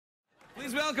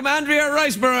Please welcome Andrea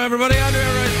Riseborough, everybody. Andrea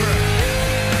Riseborough.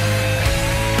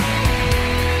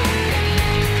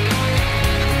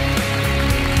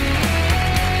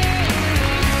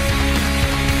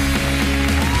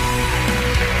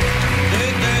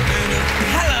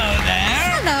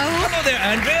 Hello there,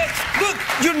 Andrea. Look,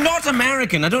 you're not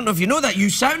American. I don't know if you know that. You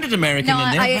sounded American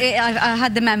in there. I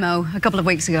had the memo a couple of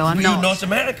weeks ago. I'm not. You're not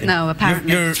American? No,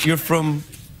 apparently. You're from...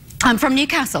 I'm from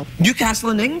Newcastle.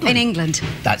 Newcastle in England? In England.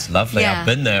 That's lovely. Yeah. I've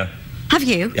been there. Have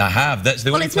you? I have. That's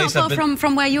the only place I've been. Well, it's not far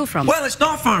from where you're from. Well, it's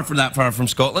not that far from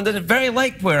Scotland, and it's very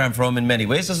like where I'm from in many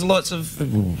ways. There's lots of...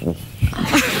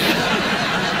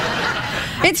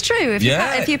 It's true.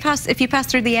 If you pass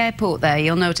through the airport there,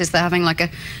 you'll notice they're having like a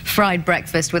fried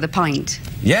breakfast with a pint.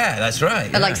 Yeah, that's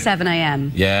right. At like 7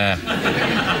 a.m. Yeah.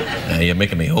 You're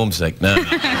making me homesick now. Me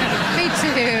too.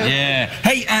 Yeah.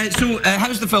 Hey, so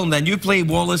how's the film then? You play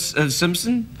Wallace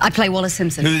Simpson? I play Wallace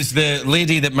Simpson. Who's the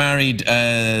lady that married...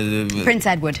 Prince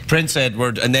Edward. Prince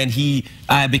Edward, and then he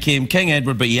became King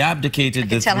Edward, but he abdicated. I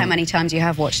can tell how many times you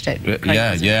have watched it.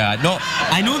 Yeah. No,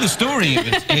 I know the story.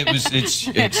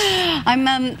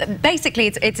 Basically,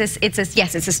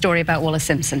 it's a story about Wallace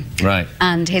Simpson. Right.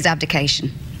 And his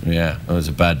abdication. Yeah, it was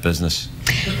a bad business.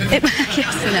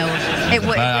 Yes, no.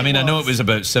 I mean, I know it was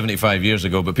about 75 years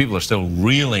ago, but people are still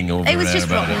reeling over it. Just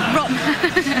about rotten.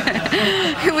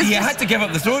 He had to give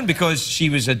up the throne because she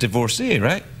was a divorcee,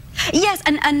 right? Yes,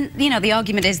 and you know, the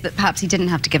argument is that perhaps he didn't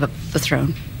have to give up the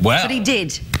throne. Well, but he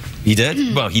did. He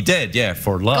did? Well, he did, yeah,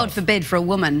 for love. God forbid for a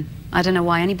woman. I don't know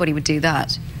why anybody would do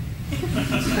that.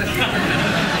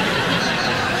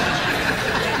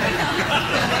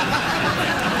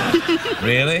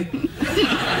 Really?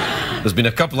 There's been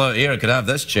a couple out here who could have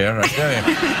this chair, I tell you.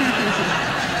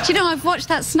 Do you know, I've watched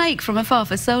that snake from afar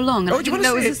for so long, and I didn't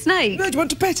know it was a snake. No, do you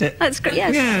want to pet it? That's great,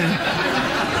 yes.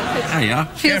 Yeah. There you are.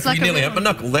 Feels like you nearly hit my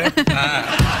knuckle there.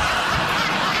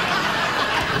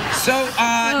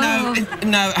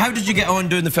 Now, how did you get on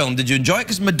doing the film? Did you enjoy it?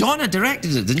 Because Madonna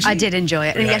directed it, didn't she? I did enjoy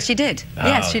it. Right. Yes, she did. Oh.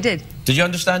 Yes, she did. Did you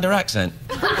understand her accent?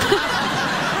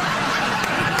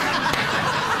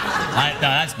 No,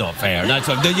 that's not fair. That's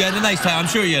not, you had a nice time. I'm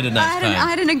sure you had a nice time. I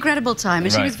had an incredible time,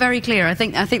 and she was very clear. I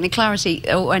think the clarity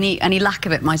or any lack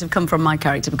of it might have come from my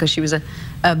character because she was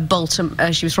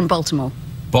she was from Baltimore.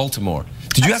 Baltimore.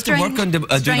 Did you have to work on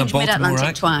doing a Baltimore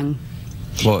accent? Twang.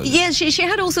 What? Yeah, she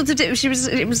had all sorts of...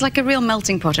 It was like a real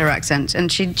melting pot, her accent,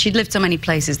 and she'd lived so many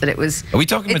places that it was... Are we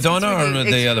talking Madonna or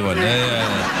the other one?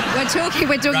 Yeah. We're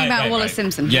talking about Wallace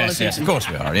Simpson. Yes, of course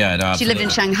we are. Yeah, no, she lived in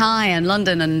Shanghai and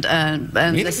London and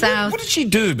the South. What did she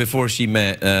do before she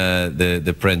met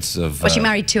the Prince of... Well, she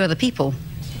married 2 other people.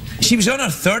 She was on her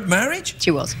 3rd marriage?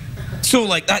 She was. So,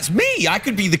 like, that's me. I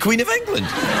could be the Queen of England.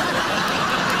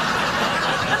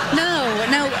 No.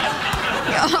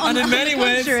 And in many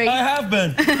ways, I have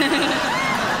been.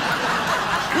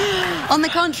 On the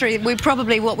contrary,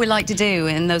 what we like to do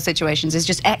in those situations is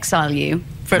just exile you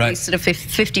for at least sort of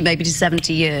 50, maybe to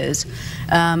 70 years. You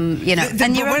know,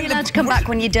 and you're only allowed to come back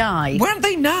when you die. Weren't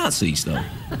they Nazis, though?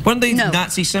 Weren't they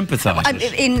Nazi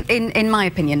sympathisers? In my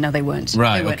opinion, no, they weren't.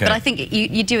 Right, they weren't. okay. But I think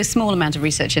you do a small amount of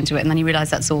research into it, and then you realise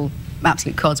that's all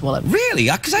absolute codswallop. Really?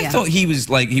 Because I thought he was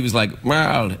like,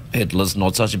 well, Hitler's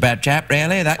not such a bad chap,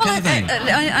 really, that kind of thing.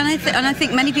 And I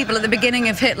think many people at the beginning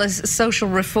of Hitler's social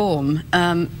reform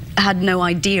had no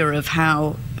idea of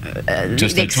how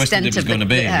just the extent it was going to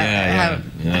be. How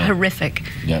horrific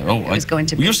it was going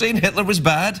to be. You're saying Hitler was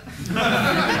bad?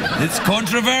 It's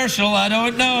controversial. I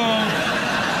don't know.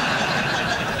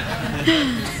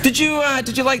 Did you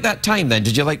like that time then?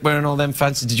 Did you like wearing all them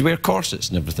fancy? Did you wear corsets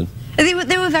and everything? They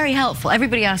were very helpful.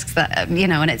 Everybody asks that, you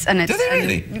know, and it's. Do they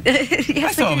really?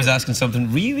 Yes, I thought I was asking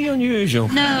something really unusual.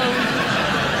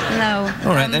 No.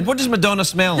 All right then. What does Madonna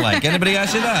smell like? Anybody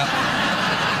ask you that?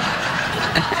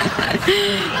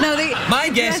 My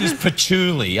guess is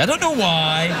patchouli. I don't know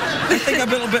why. I think I'm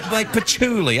a little bit like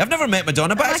patchouli. I've never met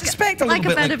Madonna, but I suspect a little bit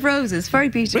like a bed of roses. Very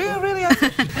beautiful. Really?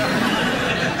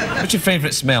 What's your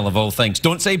favourite smell of all things?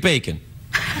 Don't say bacon.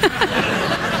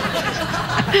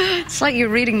 It's like you're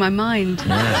reading my mind.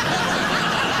 Yeah.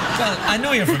 Well, I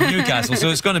know you're from Newcastle, so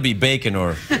it's going to be bacon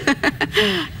or...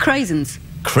 Craisins.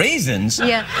 Craisins?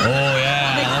 Yeah. Oh,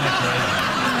 yeah. I love a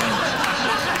craisin.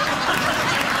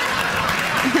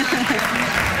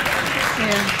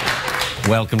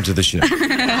 Welcome to the show.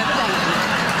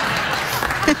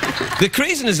 The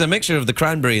craisin is a mixture of the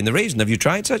cranberry and the raisin. Have you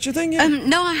tried such a thing yet?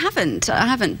 No, I haven't.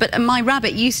 But my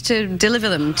rabbit used to deliver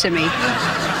them to me.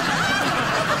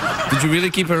 Did you really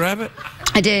keep a rabbit?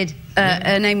 I did.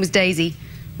 Her name was Daisy,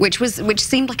 which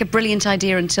seemed like a brilliant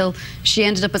idea until she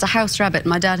ended up as a house rabbit.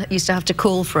 My dad used to have to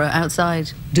call for her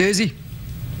outside. Daisy.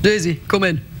 Daisy, come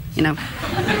in. You know.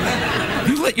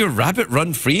 You let your rabbit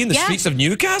run free in the streets of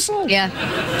Newcastle? Yeah.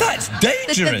 That's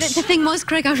dangerous. The thing was,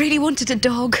 Craig, I really wanted a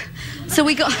dog. So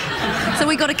we got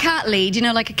a cat lead, you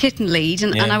know, like a kitten lead,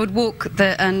 and I would walk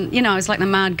and you know, I was like the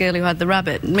mad girl who had the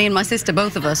rabbit. Me and my sister,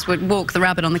 both of us, would walk the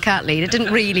rabbit on the cat lead. It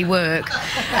didn't really work.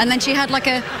 And then she had like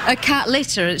a cat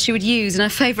litter that she would use, and her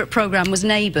favourite programme was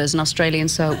Neighbours, an Australian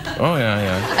soap. Oh,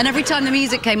 yeah. And every time the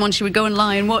music came on, she would go and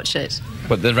lie and watch it.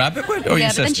 But the rabbit would? Or your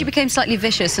sister? But then she became slightly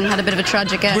vicious and had a bit of a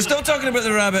tragic end. We're still talking about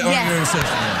the rabbit or your sister?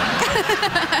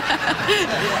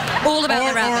 All about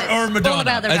the rabbit. Or Madonna. All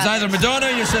about the rabbit. It's either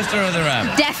Madonna, your sister, or the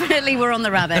rabbit. Definitely we're on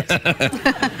the rabbit.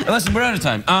 Listen, we're out of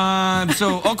time.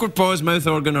 So, awkward pause, mouth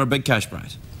organ, or big cash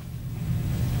prize?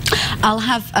 I'll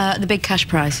have the big cash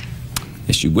prize.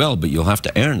 Yes, you will, but you'll have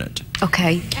to earn it.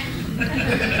 Okay. It's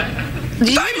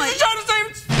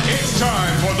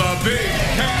time for the big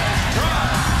cash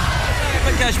prize.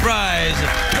 Big cash prize.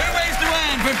 There are ways to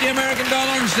win. $50 American.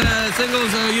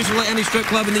 Singles are useful at any strip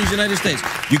club in these United States.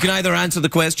 You can either answer the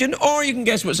question or you can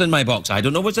guess what's in my box. I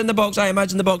don't know what's in the box. I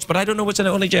imagine the box, but I don't know what's in it.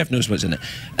 Only Jeff knows what's in it.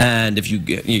 And if you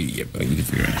get... You can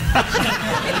figure it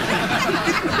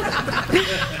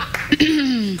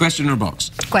out. Question or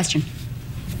box? Question.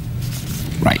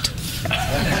 Right.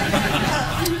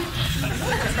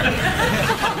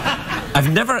 I've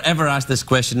never ever asked this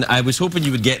question. I was hoping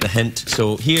you would get the hint,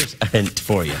 so here's a hint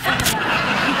for you.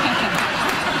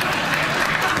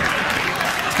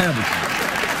 Terrible.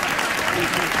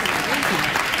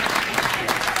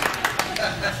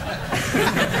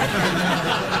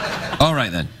 All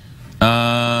right then.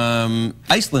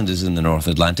 Iceland is in the North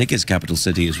Atlantic. Its capital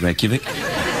city is Reykjavik.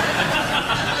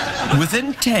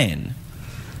 Within 10,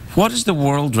 what is the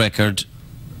world record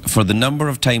for the number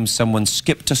of times someone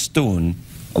skipped a stone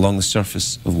along the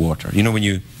surface of water? You know when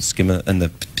you skim it in the...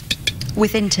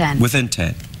 Within 10. Within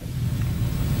 10.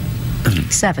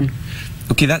 7.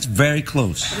 Okay, that's very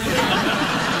close.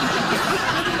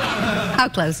 How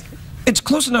close? It's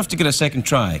close enough to get a second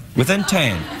try. Within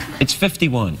 10, it's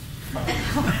 51.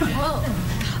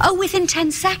 Oh, within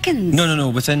 10 seconds? No,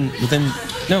 within...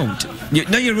 No,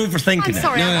 now you're overthinking it. I'm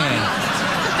sorry. No.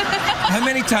 How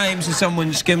many times has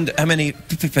someone skimmed... How many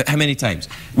times?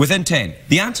 Within 10.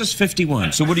 The answer's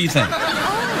 51, so what do you think?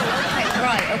 Oh,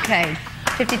 right, okay.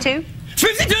 52?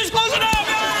 52 is close enough!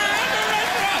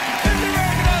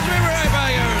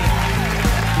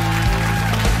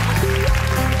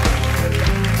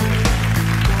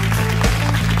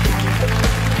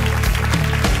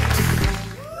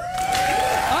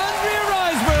 Andrea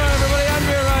Riseborough, everybody,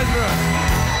 Andrea Riseborough.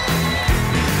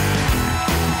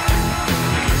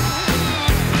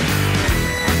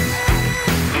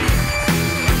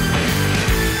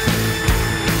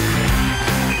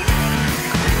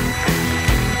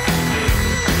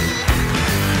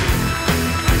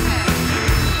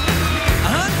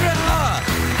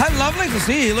 Lovely to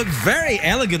see you. You look very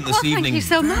elegant this evening. Thank you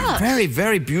so much. Very,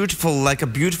 very beautiful, like a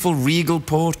beautiful regal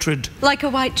portrait. Like a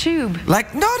white tube.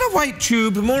 Like, not a white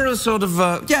tube, more a sort of,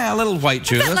 yeah, a little white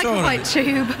tube. A bit like a white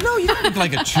tube. No, you don't look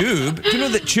like a tube. Do you know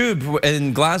that tube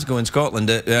in Glasgow in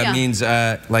Scotland means,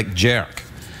 like, jerk?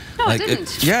 No, like, I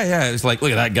didn't. Yeah, it's like,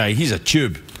 look at that guy, he's a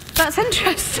tube. That's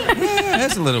interesting. Yeah,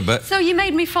 that's a little bit. So you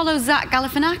made me follow Zach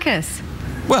Galifianakis?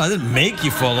 Well, I didn't make you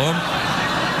follow him.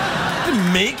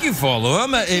 Make you follow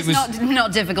him. It was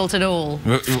not difficult at all.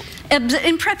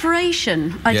 In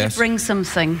preparation, I did bring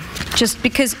something, just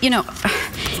because, you know,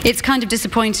 it's kind of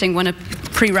disappointing when a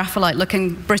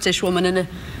pre-Raphaelite-looking British woman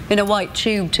in a white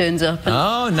tube turns up. And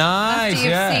oh, nice! After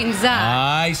you've seen Zach.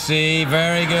 I see.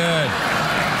 Very good.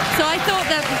 So I thought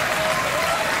that.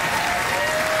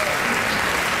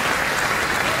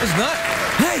 It's not.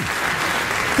 Hey,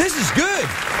 this is good.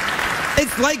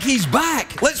 It's like he's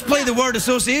back. Let's play the word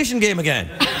association game again.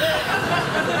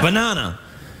 Banana.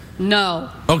 No.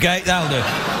 Okay, that'll do.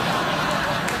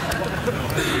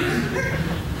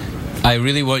 I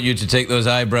really want you to take those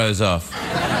eyebrows off.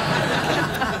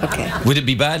 Okay. Would it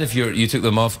be bad if you took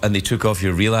them off and they took off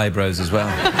your real eyebrows as well?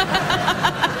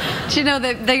 Do you know,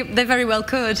 they very well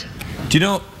could. Do you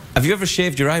know, have you ever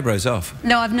shaved your eyebrows off?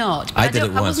 No, I've not. I did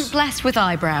it once. I wasn't blessed with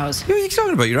eyebrows. Who are you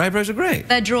talking about? Your eyebrows are great.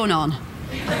 They're drawn on.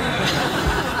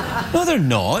 No, they're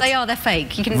not. They are, they're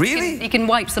fake. You can, really? You can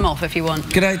wipe them off if you want.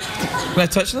 Can I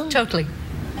touch them? Totally.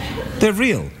 They're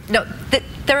real? No,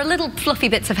 they're a little fluffy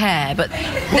bits of hair, but...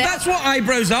 Well, that's what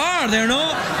eyebrows are. They're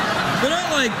not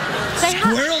like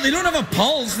squirrel. They don't have a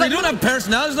pulse. They don't have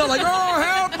personality. It's not like, oh,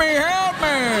 help me, help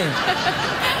me.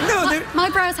 No, my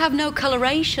brows have no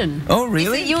coloration. Oh,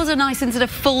 really? Yours are nice and sort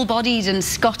of full-bodied and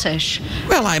Scottish.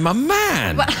 Well, I'm a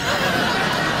man.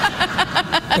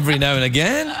 Every now and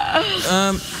again.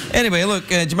 Anyway, look,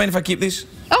 do you mind if I keep these?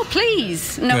 Oh,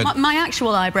 please. No, Good. my actual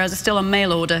eyebrows are still on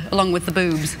mail order, along with the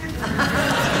boobs.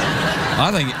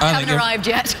 Haven't arrived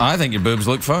yet. I think your boobs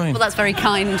look fine. Well, that's very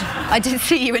kind. I did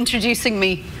see you introducing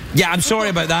me. Yeah, I'm sorry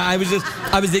about that.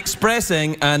 I was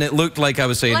expressing, and it looked like I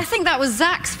was saying. Well, I think that was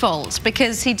Zach's fault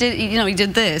because he did, you know, he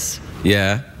did this.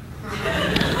 Yeah.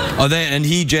 Oh, and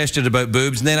he gestured about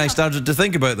boobs, and then I started to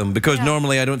think about them because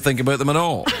normally I don't think about them at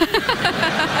all.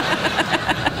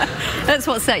 That's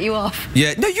what set you off.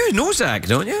 Yeah. No, you know Zach,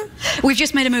 don't you? We've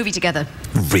just made a movie together.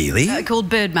 Really? Called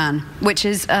Birdman, which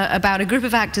is about a group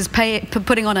of actors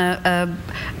putting on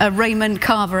a Raymond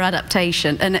Carver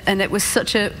adaptation, and it was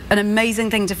such an amazing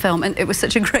thing to film, and it was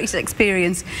such a great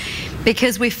experience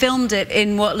because we filmed it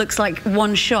in what looks like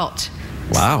one shot.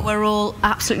 Wow. So we're all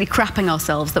absolutely crapping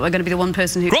ourselves that we're going to be the one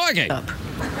person who Crikey. up.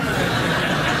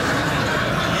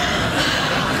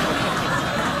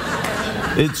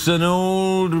 It's an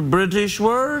old British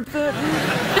word. So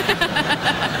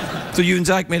you and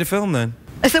Zach made a film then?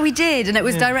 So we did, and it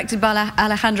was directed by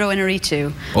Alejandro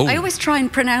Inarritu. Oh. I always try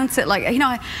and pronounce it like, you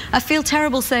know, I feel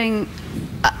terrible saying,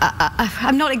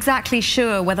 I'm not exactly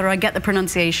sure whether I get the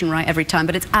pronunciation right every time,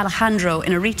 but it's Alejandro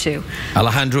Inarritu.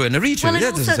 Alejandro Inarritu. Well, it Yeah,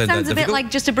 also doesn't sound sounds that a bit difficult.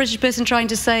 like just a British person trying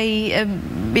to say,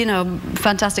 you know,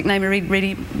 fantastic name,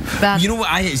 really bad. You know what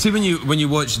I see when you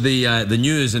watch the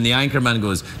news and the anchorman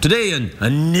goes today in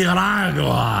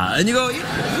Nicaragua, and you go, you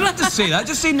don't have to say that,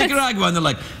 just say Nicaragua, and they're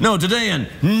like, no, today in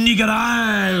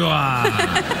Nicaragua.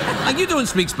 And you don't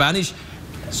speak Spanish.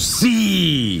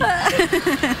 Sí.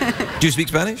 Do you speak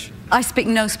Spanish? I speak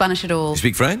no Spanish at all. You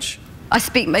speak French? I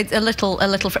speak a little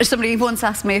French. Somebody once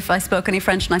asked me if I spoke any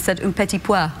French, and I said un petit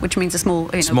pois, which means a small,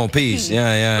 you know, Small piece.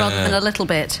 Yeah. rather than a little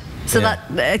bit. So Yeah.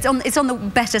 that it's on the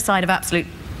better side of absolute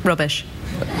rubbish.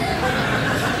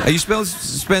 Are you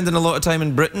spending a lot of time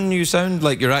in Britain? You sound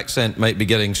like your accent might be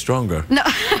getting stronger. No.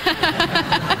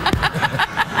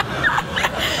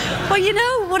 Well, you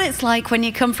know what it's like when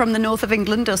you come from the north of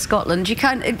England or Scotland. You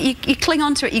cling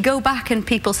on to it. You go back and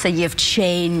people say you've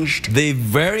changed. They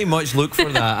very much look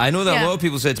for that. I know that Yeah. a lot of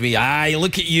people said to me,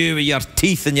 look at you with your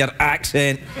teeth and your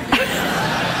accent.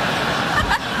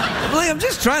 Like, I'm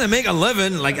just trying to make a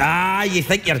living. Like, you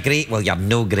think you're great? Well, you're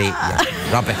no great.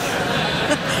 You're rubbish.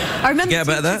 I remember Get a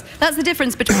bit of that? That's the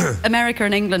difference between America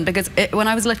and England, because when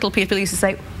I was little, people used to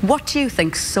say, what do you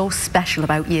think's so special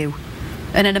about you?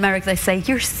 And in America, they say,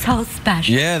 you're so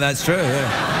special. Yeah, that's true,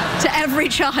 yeah. To every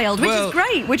child, which Well, is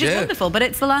great, which is wonderful, but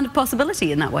it's the land of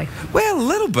possibility in that way. Well, a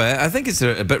little bit. I think it's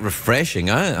a bit refreshing.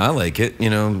 I like it, you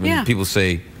know. When Yeah. people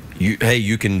say, hey,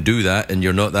 you can do that and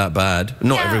you're not that bad.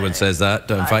 Not Yeah. everyone says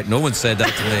that. In fact, no one said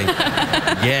that to me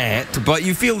yet. But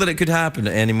you feel that it could happen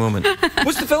at any moment.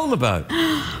 What's the film about?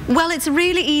 Well, it's a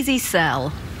really easy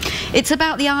sell. It's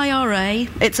about the IRA.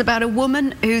 It's about a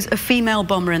woman who's a female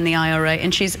bomber in the IRA,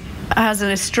 and has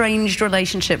an estranged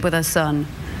relationship with her son.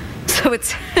 So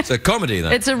it's a comedy,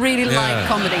 then. It's a really light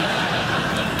comedy.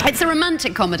 It's a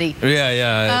romantic comedy.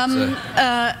 Yeah.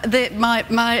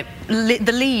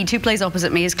 The lead who plays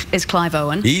opposite me is Clive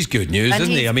Owen. He's good news, And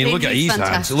isn't he? I mean, look at he's he's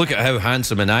fantastic. handsome. Look at how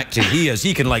handsome and acting he is.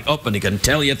 He can up and he can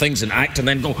tell you things and act and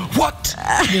then go, what?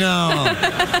 You know,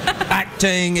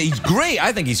 acting. He's great.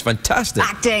 I think he's fantastic.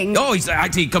 Acting. Oh, he's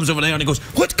acting. He comes over there and he goes,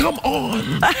 what? Come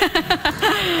on.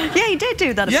 Yeah, he did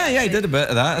do that. Yeah, he did a bit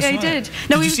of that. Yeah, he did.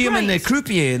 No, Did he you was see him in great.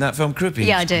 Croupier, in that film Croupier? Yeah,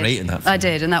 He I was did. Great in that film. I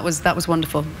did, and that was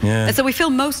wonderful. Yeah. And so we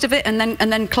filmed most of it, and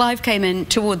then Clive came in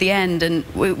toward the end, and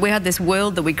we had this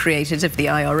world that we created of the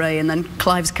IRA, and then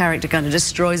Clive's character kind of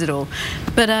destroys it all.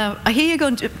 But I hear you're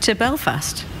going to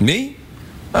Belfast. Me?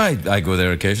 I go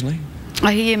there occasionally.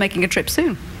 I hear you're making a trip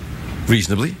soon.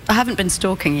 Reasonably. I haven't been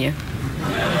stalking you.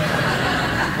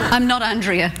 I'm not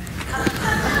Andrea.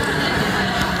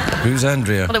 Who's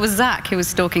Andrea? Well, it was Zach who was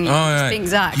stalking you. Oh, Just right. being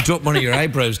Zach. You dropped one of your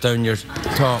eyebrows down your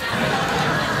top.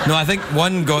 No, I think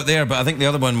one got there, but I think the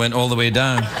other one went all the way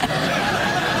down.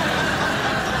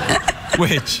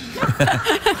 Which?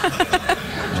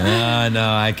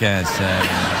 No, I can't say.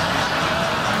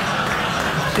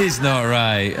 It's not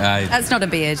right. That's not a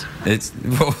beard. It's...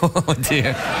 Oh,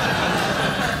 dear.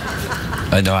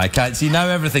 I know, I can't see. Now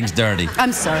everything's dirty.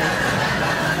 I'm sorry.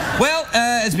 Well,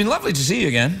 it's been lovely to see you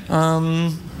again.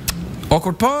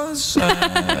 Awkward pause?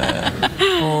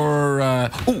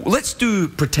 Let's do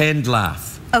pretend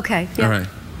laugh. Okay. Yeah. All right.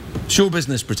 Show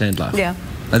business pretend laugh. Yeah.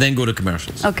 And then go to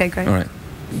commercials. Okay, great. All right.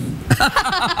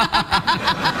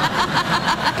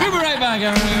 We'll be right back.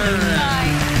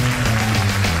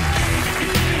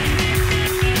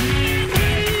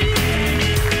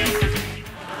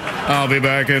 I'll be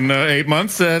back in 8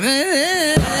 months.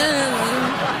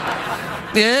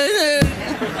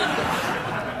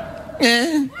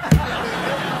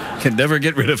 Can never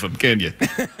get rid of them, can you?